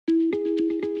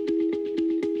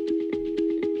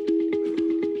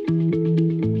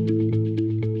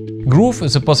Groove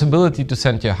is a possibility to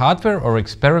send your hardware or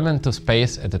experiment to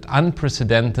space at an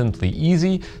unprecedentedly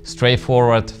easy,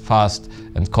 straightforward, fast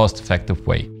and cost-effective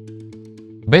way.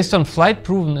 Based on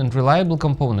flight-proven and reliable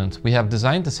components, we have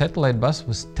designed a satellite bus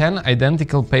with 10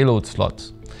 identical payload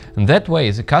slots. And that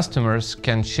way, the customers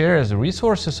can share the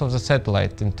resources of the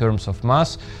satellite in terms of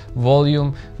mass,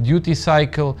 volume, duty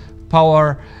cycle,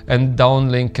 power and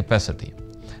downlink capacity.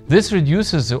 This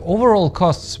reduces the overall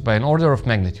costs by an order of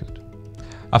magnitude.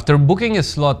 After booking a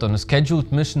slot on a scheduled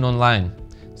mission online,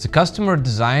 the customer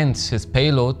designs his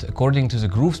payload according to the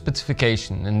Groove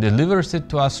specification and delivers it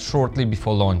to us shortly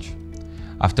before launch.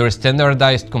 After a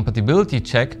standardized compatibility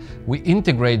check, we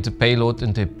integrate the payload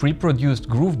into a pre-produced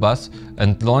Groove bus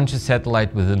and launch the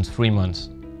satellite within 3 months.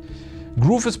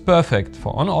 Groove is perfect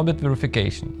for on-orbit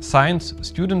verification, science,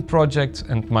 student projects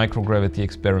and microgravity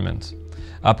experiments.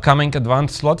 Upcoming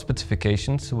advanced slot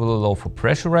specifications will allow for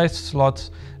pressurized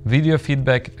slots, video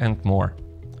feedback and more.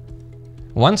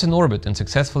 Once in orbit and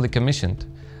successfully commissioned,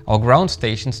 our ground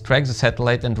stations track the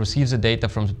satellite and receive the data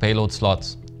from the payload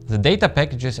slots. The data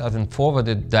packages are then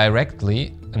forwarded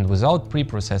directly and without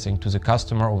pre-processing to the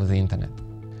customer over the internet.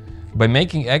 By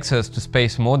making access to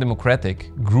space more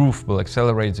democratic, Groove will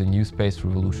accelerate the new space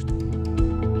revolution.